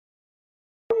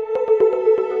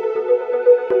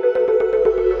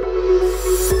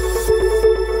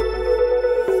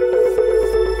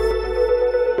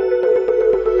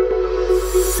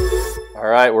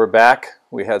right, we're back.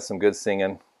 We had some good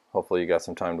singing. Hopefully you got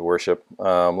some time to worship.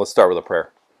 Let's start with a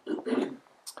prayer.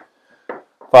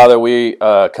 Father, we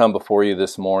come before you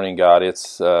this morning, God.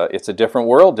 It's a different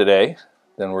world today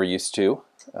than we're used to.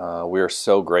 We are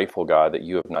so grateful, God, that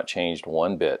you have not changed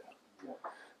one bit.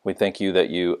 We thank you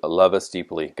that you love us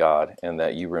deeply, God, and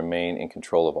that you remain in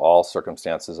control of all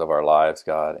circumstances of our lives,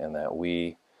 God, and that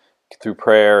we, through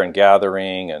prayer and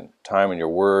gathering and time in your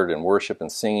word and worship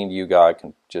and singing to you, God,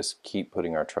 can just keep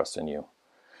putting our trust in you.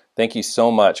 Thank you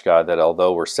so much, God, that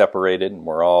although we're separated and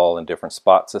we're all in different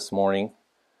spots this morning,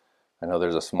 I know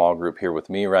there's a small group here with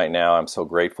me right now. I'm so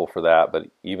grateful for that.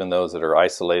 But even those that are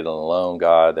isolated and alone,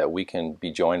 God, that we can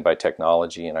be joined by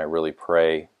technology. And I really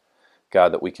pray,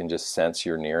 God, that we can just sense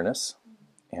your nearness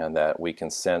and that we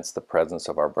can sense the presence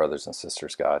of our brothers and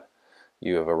sisters, God.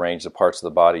 You have arranged the parts of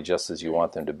the body just as you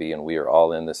want them to be, and we are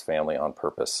all in this family on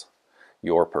purpose,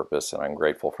 your purpose, and I'm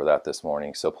grateful for that this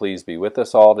morning. So please be with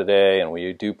us all today, and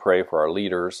we do pray for our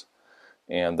leaders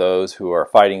and those who are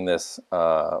fighting this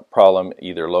problem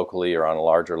either locally or on a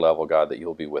larger level, God, that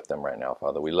you'll be with them right now,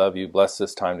 Father. We love you. Bless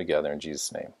this time together in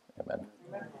Jesus' name. Amen.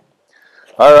 Amen.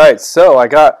 All right, so I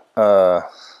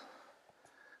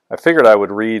figured I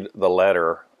would read the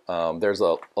letter. There's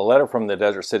a letter from the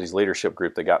Desert Cities Leadership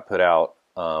Group that got put out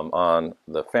on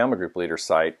the Family Group Leader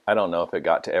site. I don't know if it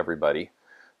got to everybody.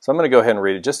 So I'm going to go ahead and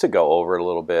read it just to go over it a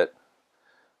little bit.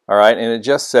 All right, and it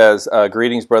just says,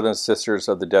 greetings, brothers and sisters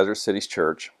of the Desert Cities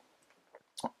Church.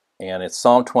 And it's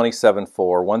Psalm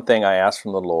 27:4. One thing I ask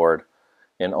from the Lord,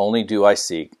 and only do I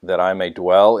seek, that I may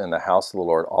dwell in the house of the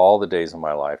Lord all the days of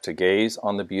my life, to gaze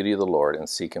on the beauty of the Lord and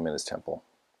seek him in his temple.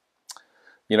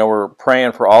 You know, we're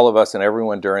praying for all of us and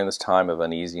everyone during this time of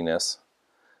uneasiness.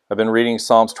 I've been reading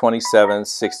Psalms 27,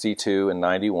 62, and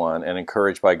 91, and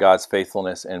encouraged by God's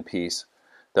faithfulness and peace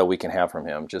that we can have from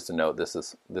him. Just a note, this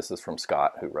is from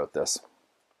Scott who wrote this.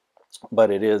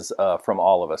 But it is from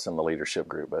all of us in the leadership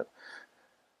group. But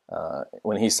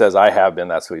when he says, I have been,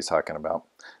 that's what he's talking about.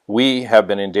 We have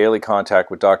been in daily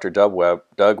contact with Dr. Doug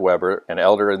Weber, an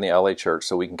elder in the LA church,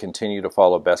 so we can continue to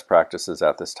follow best practices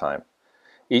at this time.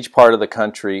 Each part of the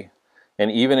country, and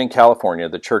even in California,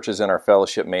 the churches in our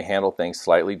fellowship may handle things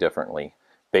slightly differently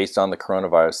based on the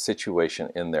coronavirus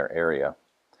situation in their area.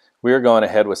 We are going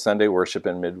ahead with Sunday worship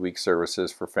and midweek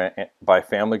services by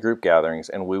family group gatherings,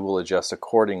 and we will adjust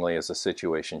accordingly as the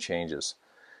situation changes.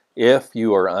 If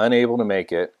you are unable to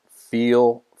make it,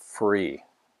 feel free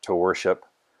to worship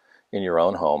in your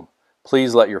own home.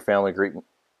 Please let your family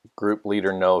group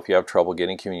leader know if you have trouble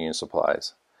getting communion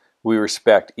supplies. We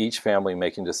respect each family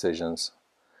making decisions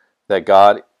that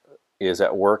God is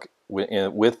at work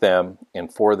with them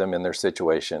and for them in their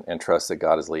situation, and trust that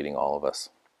God is leading all of us.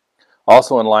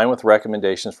 Also, in line with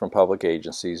recommendations from public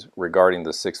agencies regarding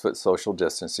the 6-foot social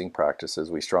distancing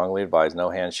practices, we strongly advise no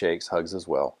handshakes, hugs as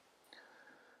well.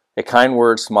 A kind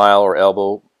word, smile, or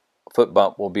elbow foot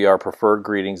bump will be our preferred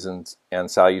greetings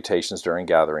and salutations during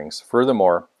gatherings.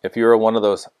 Furthermore, if you are in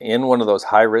one of those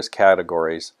high-risk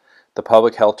categories, the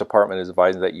Public Health Department is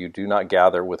advising that you do not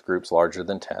gather with groups larger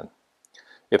than 10.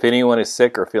 If anyone is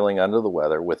sick or feeling under the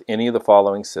weather with any of the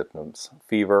following symptoms,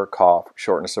 fever, cough,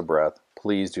 shortness of breath,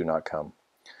 please do not come.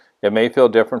 It may feel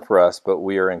different for us, but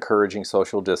we are encouraging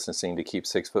social distancing to keep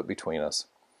 6 foot between us.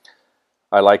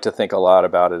 I like to think a lot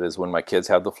about it as when my kids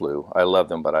have the flu. I love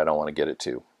them, but I don't want to get it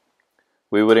too.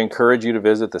 We would encourage you to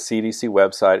visit the CDC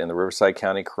website and the Riverside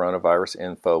County Coronavirus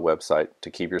Info website to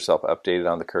keep yourself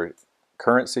updated on the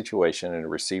current situation and to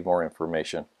receive more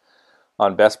information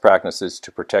on best practices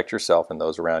to protect yourself and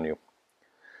those around you.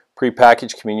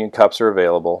 Pre-packaged communion cups are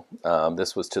available.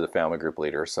 This was to the family group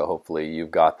leader, so hopefully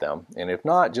you've got them. And if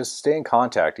not, just stay in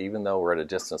contact. Even though we're at a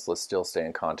distance, let's still stay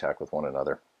in contact with one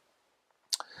another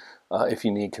if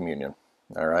you need communion.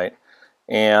 All right.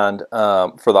 And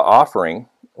for the offering,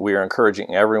 we are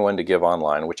encouraging everyone to give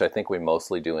online, which I think we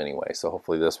mostly do anyway. So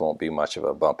hopefully this won't be much of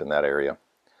a bump in that area.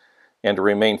 And to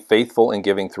remain faithful in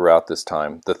giving throughout this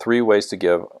time. The 3 ways to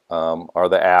give are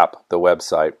the app, the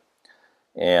website,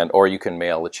 or you can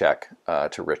mail a check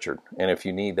to Richard. And if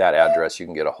you need that address, you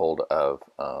can get a hold of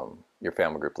your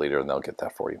family group leader and they'll get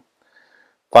that for you.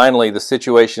 Finally, the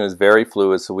situation is very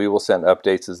fluid, so we will send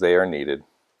updates as they are needed.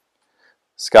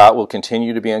 Scott will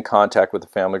continue to be in contact with the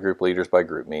family group leaders by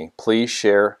GroupMe. Please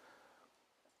share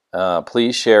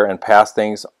and pass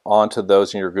things on to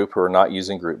those in your group who are not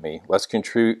using GroupMe. Let's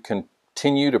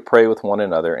continue to pray with one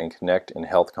another and connect in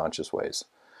health-conscious ways.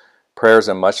 Prayers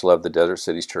and much love, the Desert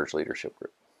Cities Church Leadership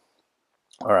Group.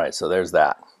 All right, so there's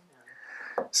that.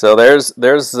 So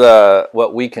there's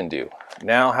what we can do.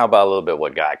 Now, how about a little bit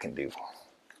what God can do?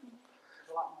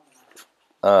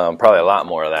 Probably a lot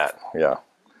more of that, yeah.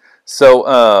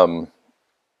 So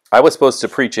I was supposed to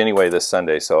preach anyway this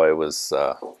Sunday, so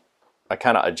I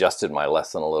kind of adjusted my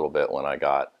lesson a little bit when I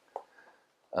got,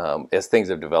 as things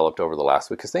have developed over the last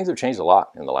week, because things have changed a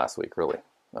lot in the last week, really.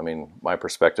 I mean, my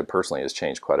perspective personally has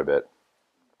changed quite a bit.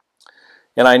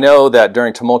 And I know that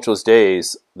during tumultuous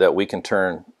days that we can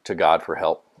turn to God for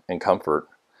help and comfort,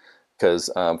 because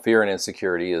fear and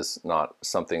insecurity is not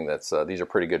something that's, these are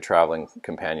pretty good traveling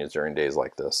companions during days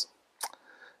like this.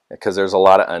 Because there's a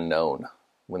lot of unknown.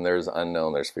 When there's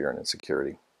unknown, there's fear and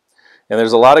insecurity. And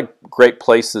there's a lot of great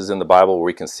places in the Bible where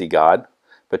we can see God.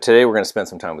 But today we're going to spend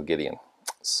some time with Gideon.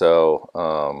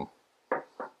 So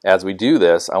as we do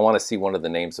this, I want to see one of the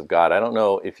names of God. I don't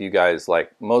know if you guys,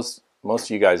 like most of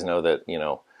you guys know that, you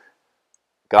know,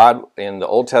 God in the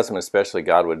Old Testament especially,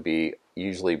 God would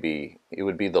usually be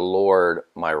the Lord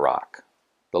my rock,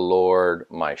 the Lord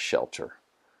my shelter,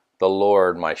 the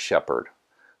Lord my shepherd,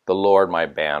 the Lord my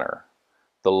banner,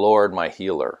 the Lord my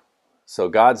healer. So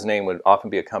God's name would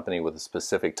often be accompanied with a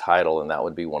specific title, and that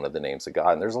would be one of the names of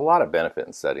God. And there's a lot of benefit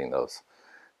in studying those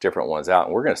different ones out.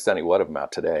 And we're going to study one of them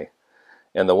out today.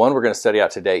 And the one we're going to study out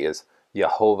today is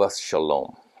Jehovah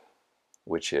Shalom,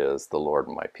 which is the Lord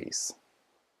my peace.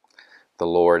 The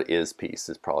Lord is peace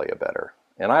is probably a better.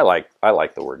 And I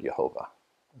like the word Jehovah.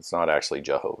 It's not actually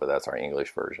Jehovah. That's our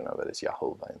English version of it. It's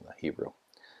Jehovah in the Hebrew.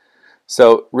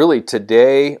 So really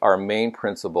today our main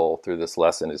principle through this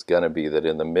lesson is going to be that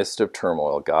in the midst of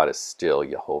turmoil, God is still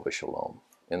Jehovah Shalom.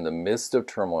 In the midst of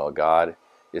turmoil, God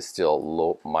is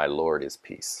still my Lord is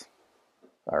peace.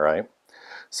 All right.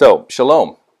 So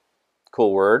Shalom,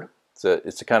 cool word.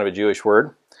 It's a kind of a Jewish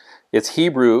word. It's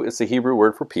Hebrew. It's the Hebrew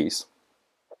word for peace.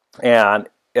 And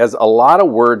as a lot of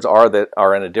words are that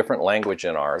are in a different language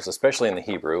than ours, especially in the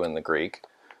Hebrew and the Greek,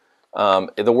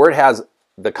 the word has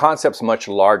the concept's much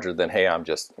larger than, hey, I'm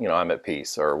at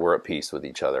peace, or we're at peace with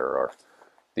each other, or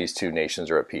these two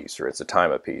nations are at peace, or it's a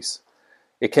time of peace.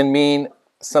 It can mean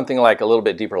something like a little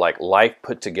bit deeper, like life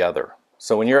put together.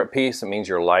 So when you're at peace, it means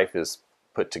your life is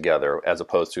put together, as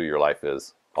opposed to your life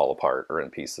is all apart or in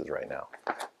pieces right now,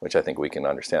 which I think we can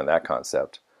understand that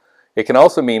concept. It can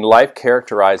also mean life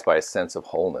characterized by a sense of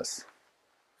wholeness.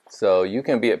 So you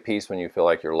can be at peace when you feel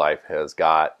like your life has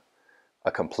got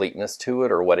a completeness to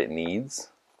it, or what it needs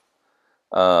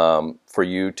for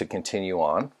you to continue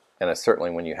on. And it's certainly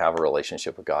when you have a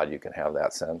relationship with God, you can have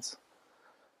that sense.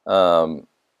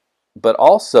 But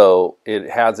also, it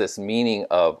has this meaning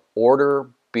of order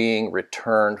being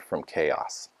returned from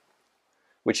chaos,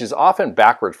 which is often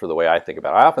backwards for the way I think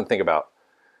about it. I often think about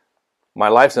my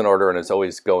life's in order and it's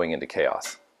always going into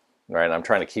chaos, right? And I'm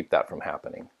trying to keep that from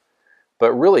happening.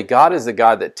 But really, God is the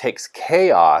God that takes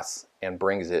chaos and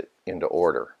brings it into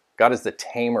order. God is the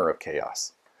tamer of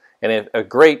chaos. And a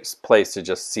great place to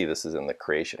just see this is in the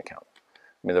creation account.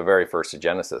 I mean, the very first of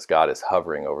Genesis, God is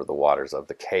hovering over the waters of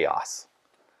the chaos.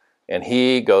 And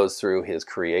he goes through his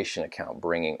creation account,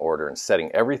 bringing order and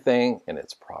setting everything in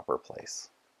its proper place,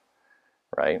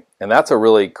 right? And that's a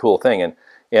really cool thing. And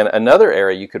another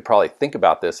area you could probably think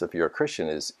about this if you're a Christian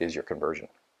is your conversion.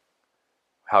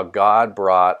 How God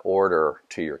brought order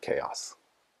to your chaos.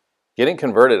 Getting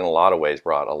converted in a lot of ways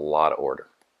brought a lot of order.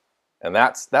 And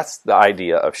that's the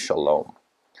idea of shalom.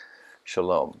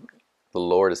 Shalom. The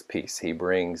Lord is peace. He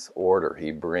brings order.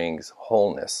 He brings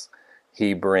wholeness.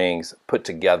 He brings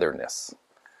put-togetherness.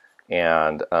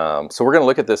 And so we're going to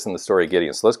look at this in the story of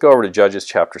Gideon. So let's go over to Judges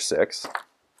chapter 6.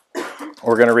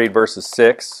 We're going to read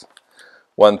verses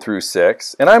 1 through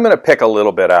 6. And I'm going to pick a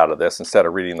little bit out of this instead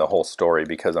of reading the whole story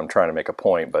because I'm trying to make a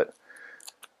point. But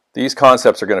these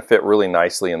concepts are going to fit really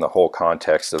nicely in the whole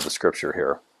context of the scripture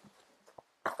here.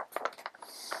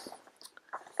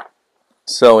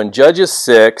 So in Judges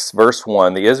 6, verse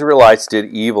 1, the Israelites did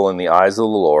evil in the eyes of the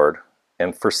Lord,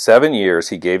 and for 7 years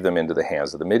he gave them into the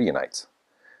hands of the Midianites.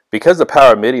 Because the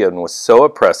power of Midian was so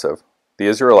oppressive, the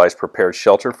Israelites prepared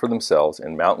shelter for themselves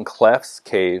in mountain clefts,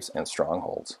 caves, and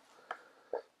strongholds.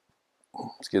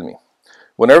 Excuse me.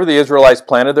 Whenever the Israelites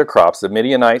planted their crops, the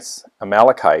Midianites,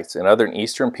 Amalekites, and other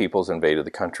eastern peoples invaded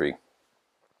the country.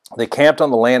 They camped on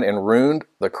the land and ruined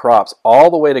the crops all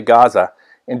the way to Gaza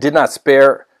and did not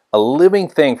spare a living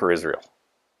thing for Israel,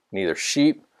 neither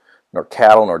sheep, nor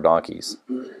cattle, nor donkeys.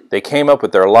 They came up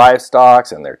with their livestock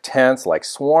and their tents like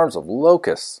swarms of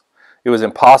locusts. It was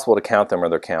impossible to count them or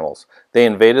their camels. They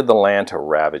invaded the land to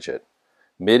ravage it.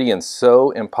 Midian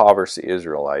so impoverished the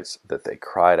Israelites that they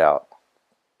cried out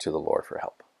to the Lord for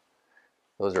help.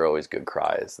 Those are always good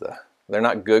cries. They're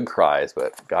not good cries,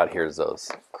 but God hears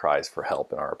those cries for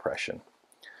help in our oppression.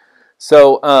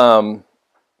 So,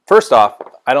 first off,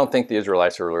 I don't think the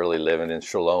Israelites are really living in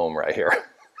shalom right here.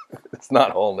 It's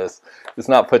not wholeness. It's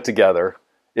not put together.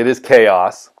 It is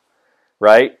chaos,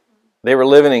 right? They were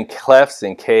living in clefts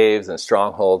and caves and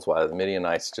strongholds while the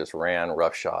Midianites just ran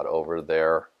roughshod over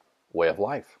their way of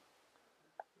life.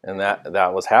 And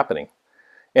that was happening.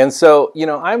 And so, you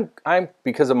know, I'm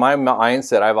because of my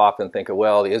mindset, I've often think of,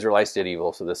 well, the Israelites did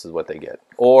evil, so this is what they get.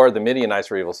 Or the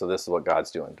Midianites were evil, so this is what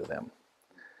God's doing to them.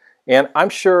 And I'm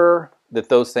sure that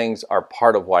those things are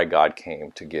part of why God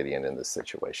came to Gideon in this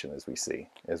situation, as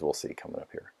we'll see coming up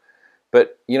here.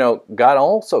 But, you know, God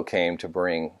also came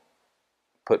to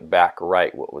put back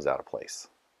right what was out of place.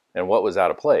 And what was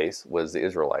out of place was the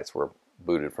Israelites were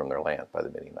booted from their land by the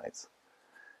Midianites.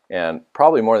 And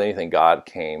probably more than anything, God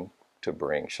came to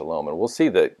bring shalom. And we'll see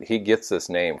that he gets this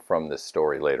name from this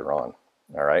story later on.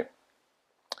 All right.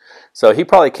 So he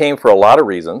probably came for a lot of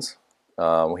reasons.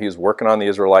 He was working on the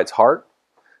Israelites' heart.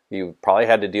 He probably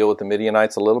had to deal with the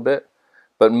Midianites a little bit.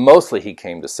 But mostly he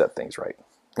came to set things right.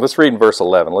 Let's read in verse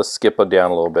 11. Let's skip down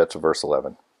a little bit to verse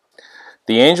 11.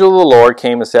 The angel of the Lord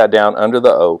came and sat down under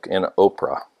the oak in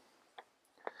Ophrah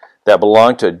that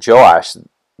belonged to Joash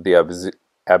the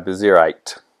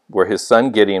Abiezrite, where his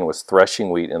son Gideon was threshing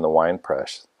wheat in the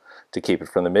winepress to keep it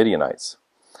from the Midianites.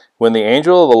 When the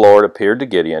angel of the Lord appeared to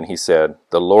Gideon, he said,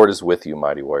 "The Lord is with you,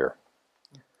 mighty warrior."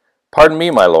 "Pardon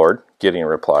me, my Lord," Gideon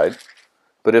replied,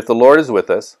 "but if the Lord is with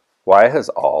us, why has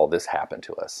all this happened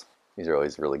to us?" These are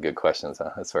always really good questions,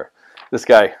 huh? That's where this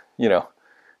guy, you know,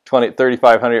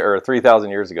 3,500 or 3,000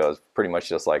 years ago is pretty much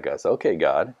just like us. Okay,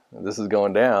 God, this is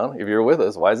going down. If you're with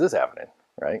us, why is this happening?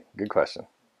 Right? Good question.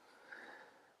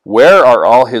 "Where are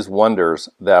all his wonders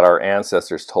that our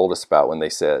ancestors told us about when they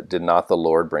said, 'Did not the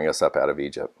Lord bring us up out of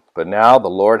Egypt?' But now the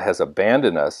Lord has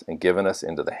abandoned us and given us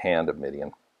into the hand of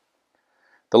Midian."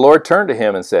 The Lord turned to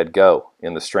him and said, "Go,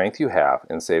 in the strength you have,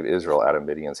 and save Israel out of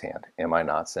Midian's hand. Am I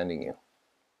not sending you?"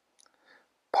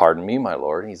 "Pardon me, my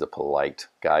Lord." He's a polite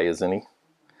guy, isn't he?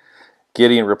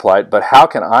 Gideon replied, "But how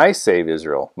can I save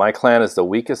Israel? My clan is the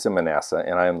weakest in Manasseh,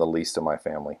 and I am the least of my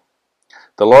family."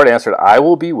 The Lord answered, "I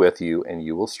will be with you, and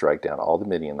you will strike down all the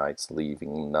Midianites,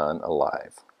 leaving none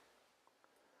alive."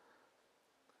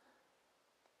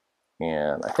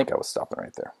 And I think I was stopping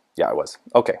right there. Yeah, I was.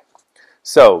 Okay.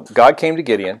 So God came to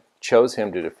Gideon, chose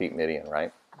him to defeat Midian,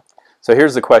 right? So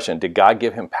here's the question. Did God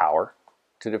give him power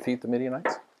to defeat the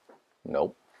Midianites?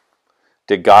 Nope.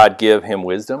 Did God give him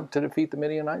wisdom to defeat the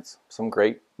Midianites? Some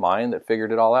great mind that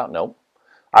figured it all out? Nope.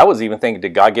 I was even thinking,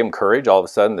 did God give him courage? All of a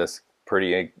sudden, this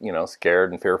pretty, you know,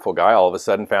 scared and fearful guy all of a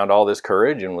sudden found all this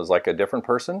courage and was like a different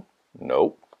person?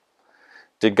 Nope.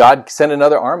 Did God send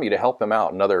another army to help him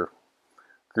out? Another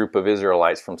group of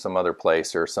Israelites from some other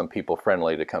place or some people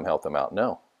friendly to come help him out?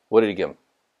 No. What did he give him?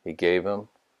 He gave him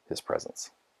his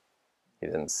presence. He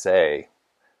didn't say,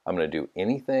 "I'm going to do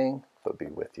anything but be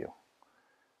with you."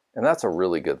 And that's a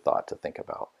really good thought to think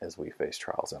about as we face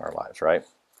trials in our lives, right?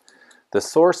 The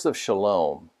source of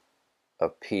shalom,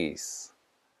 of peace,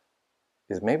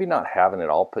 is maybe not having it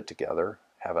all put together,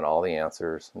 having all the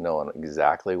answers, knowing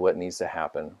exactly what needs to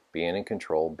happen, being in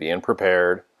control, being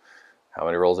prepared. How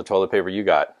many rolls of toilet paper you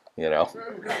got, you know?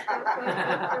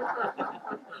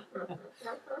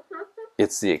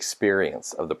 It's the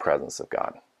experience of the presence of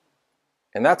God.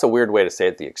 And that's a weird way to say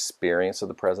it, the experience of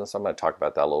the presence. I'm going to talk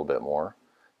about that a little bit more.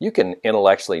 You can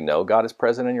intellectually know God is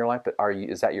present in your life, but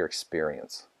is that your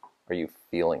experience? Are you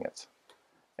feeling it?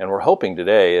 And we're hoping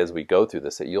today, as we go through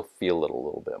this, that you'll feel it a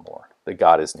little bit more, that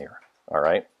God is near, all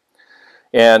right?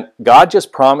 And God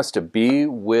just promised to be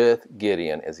with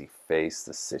Gideon as he faced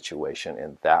the situation,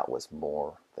 and that was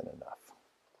more than enough.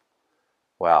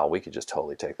 Wow, we could just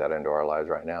totally take that into our lives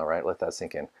right now, right? Let that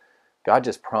sink in. God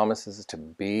just promises to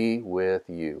be with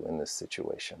you in this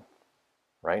situation.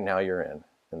 Right now you're in.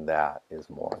 And that is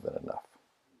more than enough.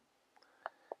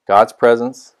 God's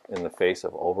presence in the face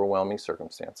of overwhelming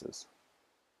circumstances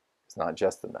is not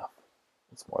just enough.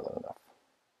 It's more than enough.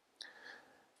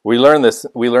 We learn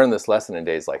this lesson in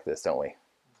days like this, don't we?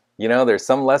 You know, there's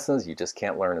some lessons you just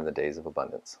can't learn in the days of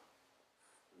abundance.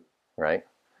 Right?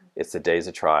 It's the days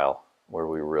of trial where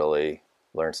we really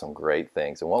learn some great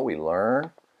things. And what we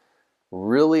learn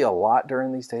really a lot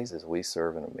during these days is we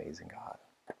serve an amazing God.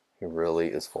 He really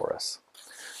is for us.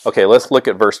 Okay, let's look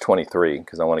at verse 23,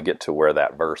 because I want to get to where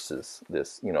that verse is,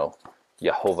 this, you know,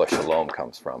 Jehovah Shalom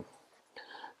comes from.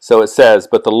 So it says,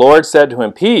 "But the Lord said to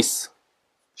him, 'Peace,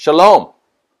 Shalom.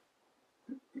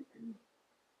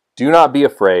 Do not be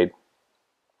afraid.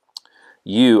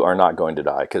 You are not going to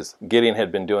die.'" Because Gideon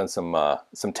had been doing some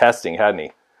testing, hadn't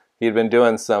he? He had been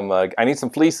doing some, I need some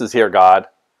fleeces here, God,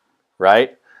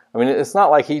 right? I mean, it's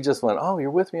not like he just went, "Oh, you're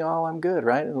with me, oh, I'm good,"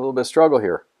 right? A little bit of struggle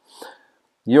here.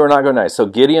 You are not going to die. So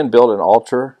Gideon built an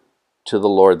altar to the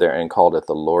Lord there and called it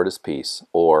 "The Lord is Peace,"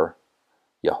 or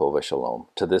Jehovah Shalom.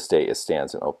 To this day, it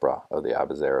stands in Ophrah of the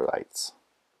Abizarites.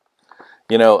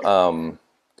 You know,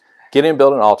 Gideon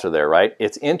built an altar there, right?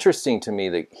 It's interesting to me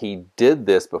that he did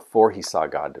this before he saw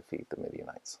God defeat the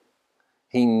Midianites.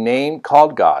 He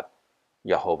called God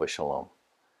Jehovah Shalom.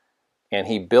 And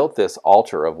he built this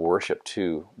altar of worship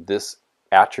to this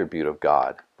attribute of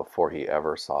God before he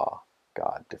ever saw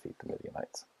God defeat the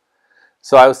Midianites.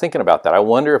 So I was thinking about that. I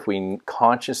wonder if we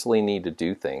consciously need to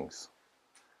do things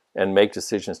and make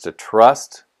decisions to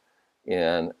trust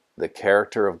in the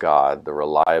character of God, the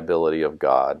reliability of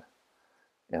God,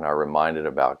 and are reminded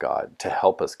about God to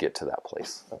help us get to that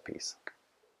place of peace.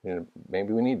 You know,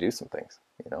 maybe we need to do some things.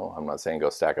 You know, I'm not saying go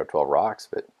stack up 12 rocks,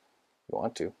 but you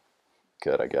want to.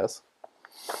 Good, I guess.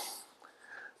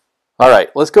 All right,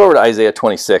 let's go over to Isaiah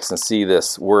 26 and see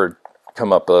this word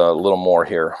come up a little more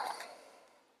here.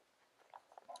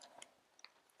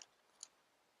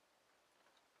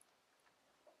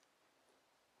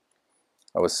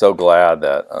 I was so glad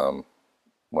that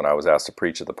when I was asked to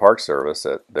preach at the park service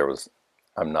that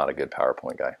I'm not a good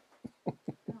PowerPoint guy.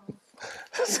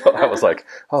 So I was like,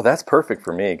 oh, that's perfect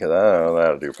for me because I don't know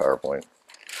how to do PowerPoint.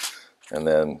 And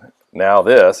then now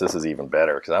this is even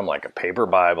better because I'm like a paper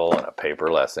Bible and a paper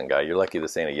lesson guy. You're lucky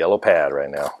this ain't a yellow pad right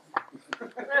now.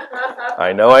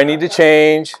 I know I need to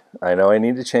change.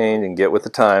 And get with the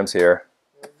times here.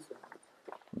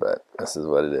 But this is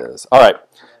what it is. All right.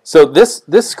 So this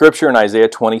scripture in Isaiah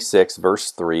 26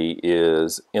 verse 3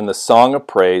 is in the Song of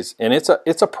Praise, and it's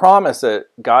a promise that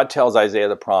God tells Isaiah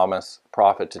the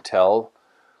prophet to tell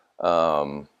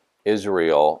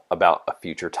Israel about a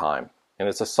future time. And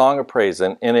it's a song of praise,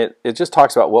 and it just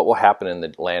talks about what will happen in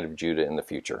the land of Judah in the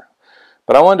future.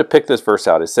 But I wanted to pick this verse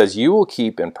out. It says, "You will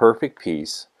keep in perfect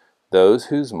peace those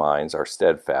whose minds are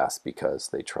steadfast because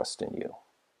they trust in you."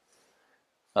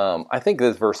 I think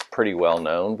this verse is a pretty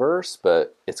well-known verse,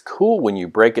 but it's cool when you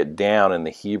break it down in the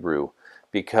Hebrew,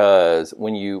 because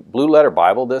when you blue letter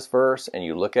Bible this verse and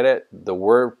you look at it, the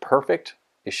word perfect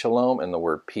is shalom and the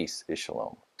word peace is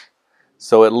shalom.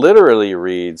 So it literally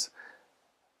reads,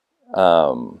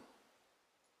 you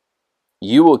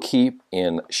will keep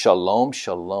in shalom,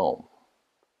 shalom,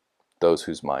 those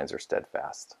whose minds are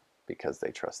steadfast because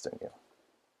they trust in you.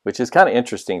 Which is kind of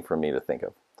interesting for me to think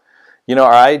of. You know,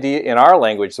 our idea, in our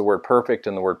language, the word perfect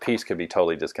and the word peace could be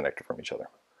totally disconnected from each other.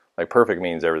 Like perfect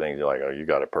means everything, you're like, oh, you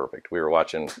got it perfect. We were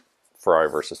watching Ferrari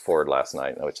versus Ford last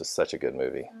night, which is such a good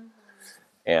movie.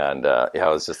 And yeah,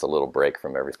 it was just a little break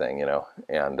from everything, you know.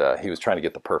 And he was trying to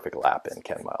get the perfect lap in,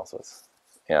 Ken Miles was.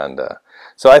 And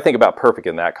so I think about perfect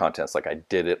in that context, like I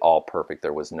did it all perfect,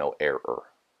 there was no error.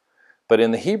 But in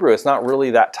the Hebrew, it's not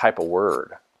really that type of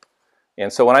word.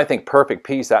 And so when I think perfect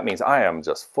peace, that means I am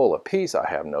just full of peace. I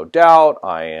have no doubt.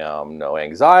 I am no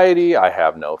anxiety. I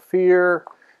have no fear.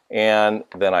 And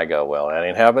then I go, well, that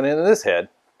ain't happening in this head.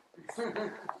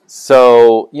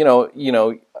 So, you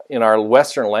know, in our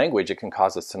Western language, it can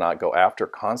cause us to not go after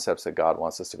concepts that God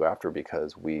wants us to go after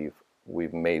because we've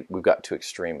got too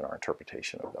extreme in our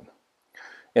interpretation of them.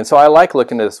 And so I like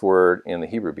looking at this word in the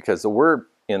Hebrew because the word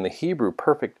in the Hebrew,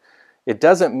 perfect, it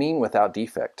doesn't mean without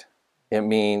defect. It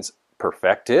means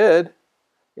perfected,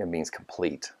 it means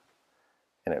complete,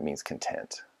 and it means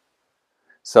content.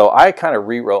 So I kind of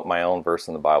rewrote my own verse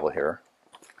in the Bible here.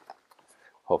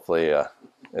 Hopefully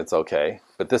it's okay,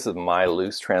 but this is my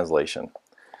loose translation.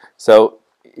 So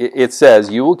it says,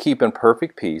 you will keep in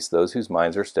perfect peace those whose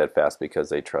minds are steadfast because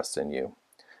they trust in you.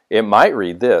 It might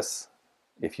read this,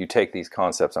 if you take these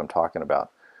concepts I'm talking about.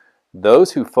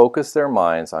 Those who focus their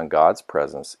minds on God's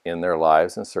presence in their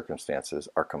lives and circumstances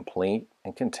are complete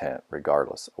and content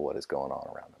regardless of what is going on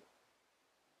around them.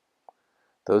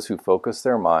 Those who focus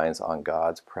their minds on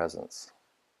God's presence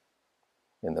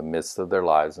in the midst of their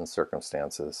lives and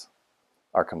circumstances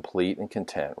are complete and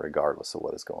content regardless of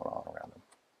what is going on around them.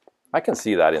 I can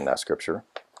see that in that scripture.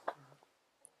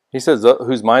 He says,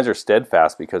 whose minds are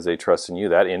steadfast because they trust in you.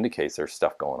 That indicates there's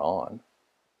stuff going on.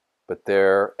 But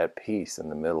they're at peace in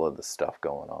the middle of the stuff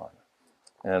going on.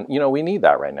 And, you know, we need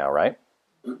that right now, right?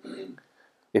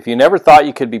 If you never thought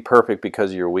you could be perfect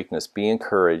because of your weakness, be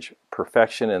encouraged.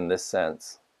 Perfection in this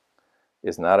sense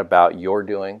is not about your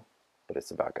doing, but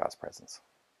it's about God's presence.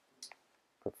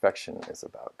 Perfection is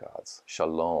about God's.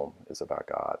 Shalom is about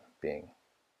God being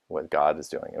what God is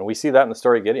doing. And we see that in the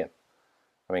story of Gideon.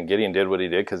 I mean, Gideon did what he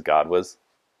did because God was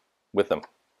with him,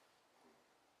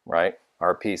 right?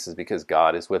 Our peace is because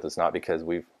God is with us, not because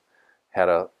we've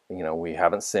had we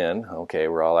haven't sinned. Okay,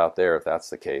 we're all out there if that's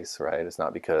the case, right? It's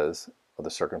not because the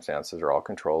circumstances are all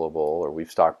controllable or we've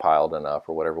stockpiled enough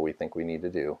or whatever we think we need to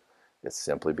do. It's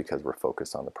simply because we're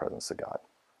focused on the presence of God.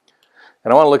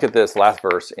 And I want to look at this last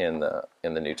verse in the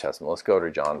New Testament. Let's go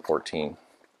to John 14.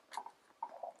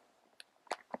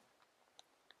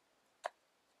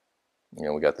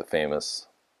 We got the famous,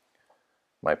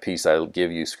 my peace I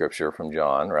give you scripture from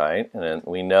John, right? And then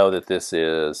we know that this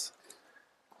is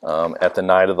at the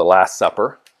night of the Last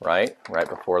Supper, right? Right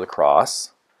before the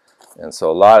cross. And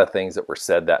so a lot of things that were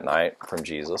said that night from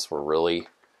Jesus were really,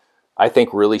 I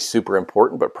think, really super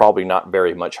important, but probably not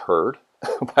very much heard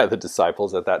by the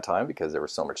disciples at that time because there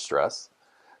was so much stress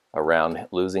around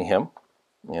losing him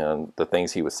and the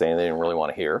things he was saying they didn't really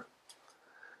want to hear.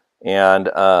 And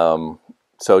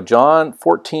so John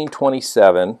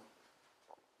 14:27,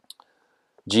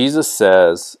 Jesus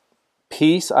says,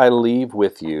 "Peace I leave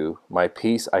with you, my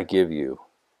peace I give you.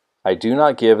 I do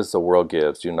not give as the world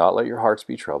gives. Do not let your hearts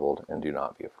be troubled, and do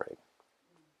not be afraid."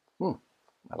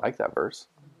 I like that verse.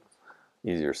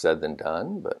 Easier said than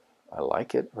done, but I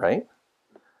like it, right?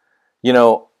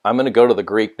 I'm going to go to the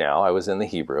Greek now. I was in the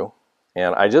Hebrew.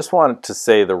 And I just wanted to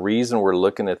say the reason we're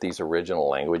looking at these original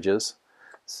languages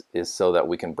is so that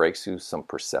we can break through some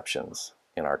perceptions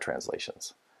in our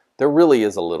translations. There really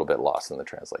is a little bit lost in the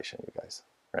translation, you guys,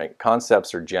 right?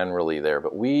 Concepts are generally there,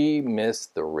 but we miss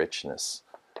the richness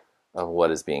of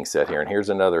what is being said here. And here's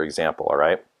another example, all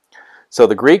right? So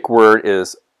the Greek word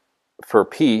is for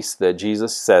peace that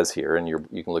Jesus says here, and you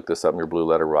can look this up in your Blue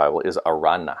Letter Bible, is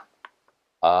arana.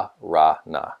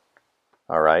 Arana.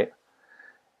 All right?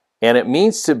 And it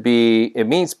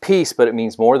means peace, but it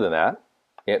means more than that.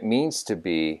 It means to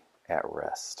be at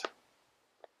rest.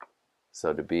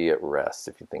 So to be at rest,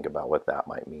 if you think about what that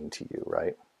might mean to you,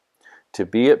 right? To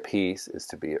be at peace is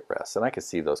to be at rest. And I can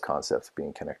see those concepts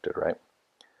being connected, right?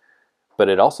 But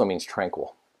it also means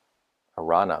tranquil.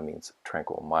 Arana means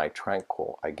tranquil. My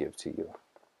tranquil I give to you.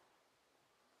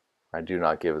 I do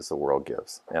not give as the world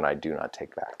gives, and I do not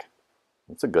take back.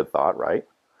 It's a good thought, right?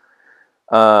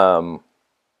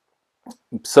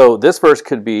 So this verse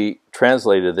could be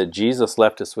translated that Jesus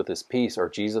left us with his peace, or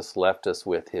Jesus left us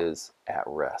with his at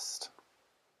rest.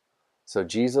 So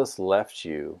Jesus left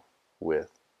you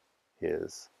with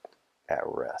his at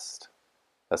rest.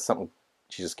 That's something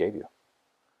Jesus gave you.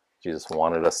 Jesus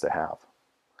wanted us to have.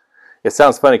 It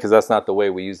sounds funny because that's not the way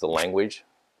we use the language.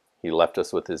 He left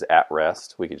us with his at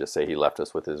rest. We could just say he left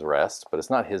us with his rest, but it's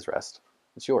not his rest.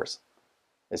 It's yours.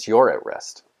 It's your at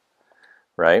rest,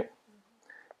 right?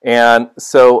 And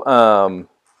so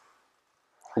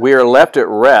we are left at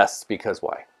rest because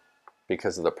why?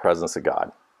 Because of the presence of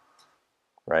God,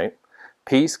 right?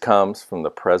 Peace comes from the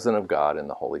presence of God and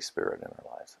the Holy Spirit in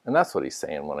our lives. And that's what he's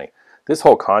saying this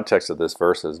whole context of this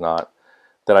verse is not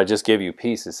that I just give you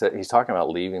peace. He's talking about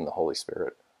leaving the Holy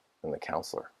Spirit and the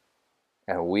counselor.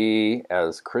 And we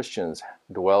as Christians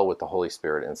dwell with the Holy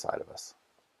Spirit inside of us,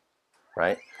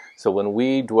 right? So when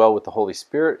we dwell with the Holy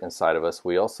Spirit inside of us,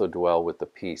 we also dwell with the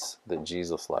peace that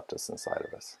Jesus left us inside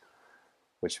of us,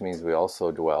 which means we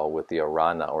also dwell with the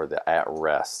arana, or the at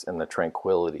rest, and the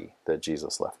tranquility that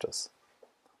Jesus left us.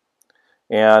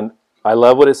 And I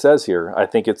love what it says here. I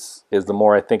think is the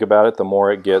more I think about it, the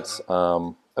more it gets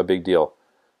a big deal.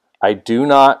 I do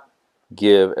not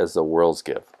give as the worlds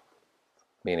give,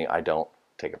 meaning I don't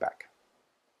take it back.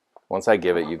 Once I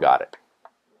give it, you got it,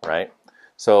 right?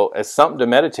 So it's something to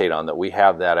meditate on, that we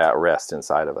have that at rest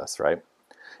inside of us, right?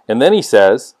 And then he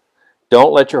says,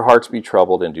 don't let your hearts be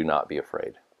troubled and do not be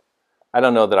afraid. I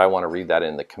don't know that I want to read that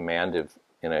in a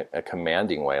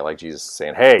commanding way, like Jesus is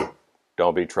saying, hey,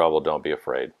 don't be troubled, don't be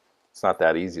afraid. It's not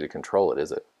that easy to control it,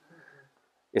 is it?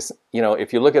 It's,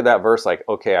 if you look at that verse like,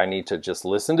 okay, I need to just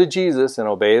listen to Jesus and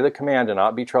obey the command and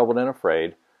not be troubled and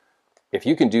afraid. If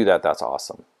you can do that, that's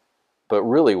awesome. But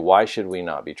really, why should we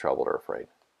not be troubled or afraid?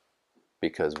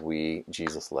 Because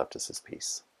Jesus left us his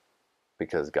peace.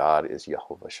 Because God is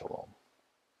Jehovah Shalom.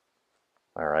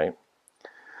 All right?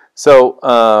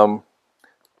 So,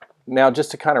 now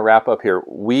just to kind of wrap up here,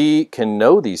 we can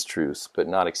know these truths, but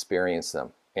not experience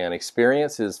them. And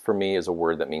experience for me, is a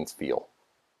word that means feel.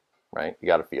 Right? You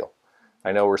got to feel.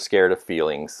 I know we're scared of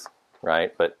feelings,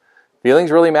 right? But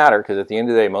feelings really matter, because at the end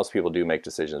of the day, most people do make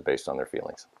decisions based on their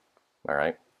feelings. All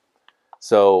right?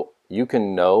 So you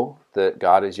can know that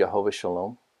God is Jehovah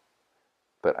Shalom,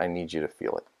 but I need you to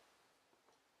feel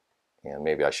it. And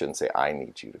maybe I shouldn't say I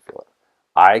need you to feel it.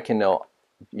 I can know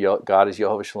God is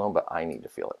Jehovah Shalom, but I need to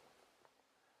feel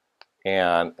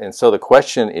it. And so the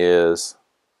question is,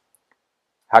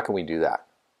 how can we do that?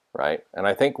 Right? And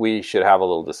I think we should have a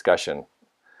little discussion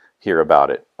here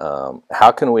about it.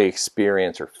 How can we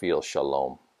experience or feel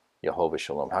Shalom, Jehovah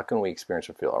Shalom? How can we experience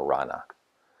or feel Arana?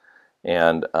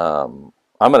 And I'm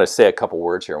going to say a couple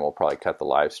words here, and we'll probably cut the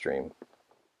live stream.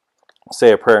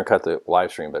 Say a prayer and cut the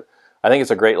live stream, but I think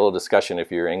it's a great little discussion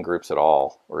if you're in groups at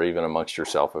all, or even amongst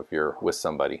yourself if you're with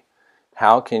somebody.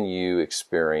 How can you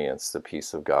experience the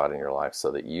peace of God in your life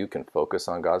so that you can focus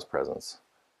on God's presence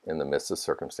in the midst of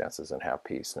circumstances and have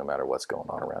peace no matter what's going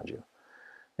on around you?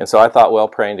 And so I thought, well,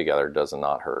 praying together does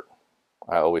not hurt.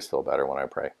 I always feel better when I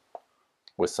pray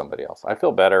with somebody else. I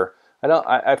feel better.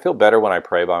 I feel better when I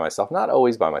pray by myself. Not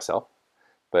always by myself,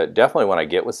 but definitely when I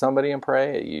get with somebody and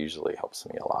pray, it usually helps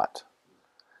me a lot.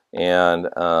 And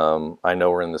I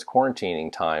know we're in this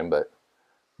quarantining time, but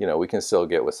we can still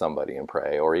get with somebody and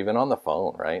pray, or even on the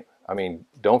phone, right? I mean,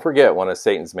 don't forget, one of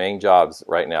Satan's main jobs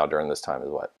right now during this time is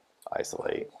what?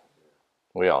 Isolate.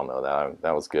 We all know that.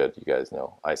 That was good. You guys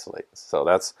know, isolate. So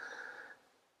that's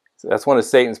one of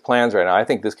Satan's plans right now. I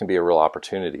think this can be a real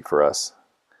opportunity for us.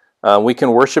 We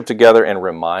can worship together and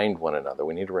remind one another.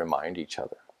 We need to remind each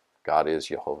other. God is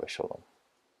Jehovah Shalom.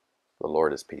 The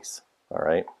Lord is peace. All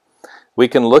right? We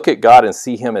can look at God and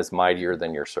see him as mightier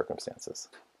than your circumstances.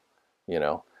 I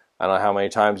don't know how many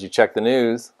times you check the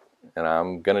news, and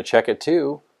I'm going to check it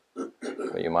too,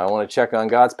 but you might want to check on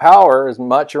God's power as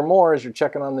much or more as you're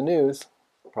checking on the news.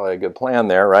 Probably a good plan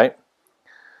there, right?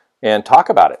 And talk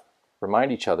about it.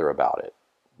 Remind each other about it.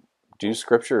 Do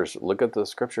scriptures. Look at the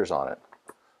scriptures on it.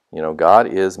 God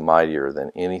is mightier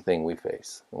than anything we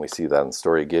face. And we see that in the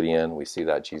story of Gideon. We see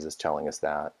that Jesus telling us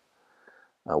that.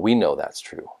 We know that's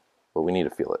true, but we need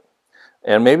to feel it.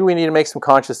 And maybe we need to make some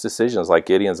conscious decisions like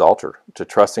Gideon's altar to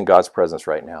trust in God's presence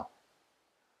right now.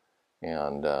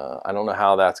 And I don't know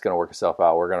how that's going to work itself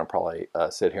out. We're going to probably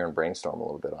sit here and brainstorm a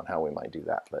little bit on how we might do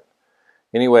that. But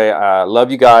anyway, I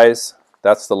love you guys.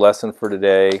 That's the lesson for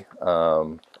today.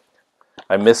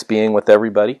 I miss being with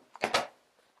everybody.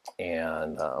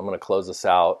 And I'm going to close this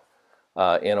out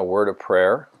in a word of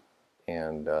prayer.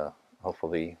 And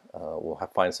hopefully we'll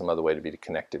find some other way to be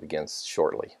connected again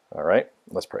shortly. All right?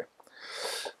 Let's pray.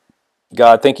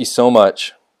 God, thank you so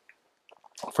much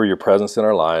for your presence in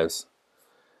our lives.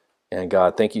 And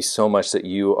God, thank you so much that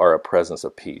you are a presence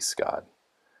of peace, God.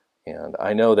 And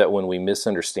I know that when we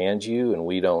misunderstand you and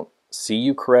we don't see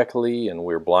you correctly and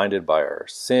we're blinded by our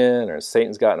sin or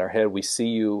Satan's got in our head, we see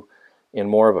you in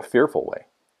more of a fearful way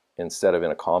instead of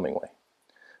in a calming way.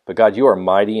 But God, you are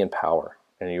mighty in power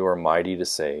and you are mighty to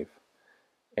save.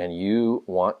 And you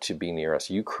want to be near us.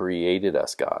 You created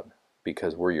us, God,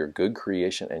 because we're your good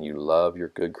creation and you love your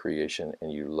good creation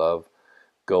and you love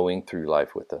going through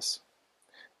life with us.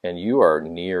 And you are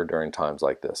near during times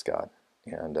like this, God.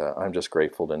 And I'm just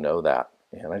grateful to know that.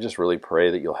 And I just really pray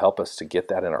that you'll help us to get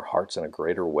that in our hearts in a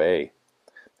greater way.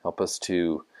 Help us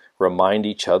to remind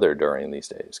each other during these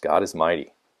days. God is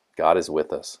mighty. God is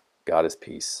with us. God is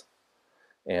peace.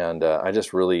 And I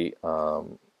just really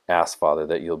ask, Father,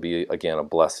 that you'll be, again, a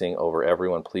blessing over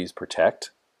everyone. Please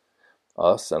protect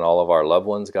us and all of our loved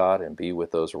ones, God, and be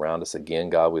with those around us. Again,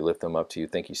 God, we lift them up to you.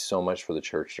 Thank you so much for the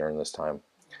church during this time.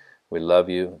 We love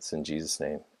you. It's in Jesus'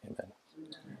 name. Amen.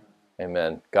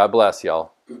 Amen. God bless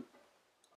y'all.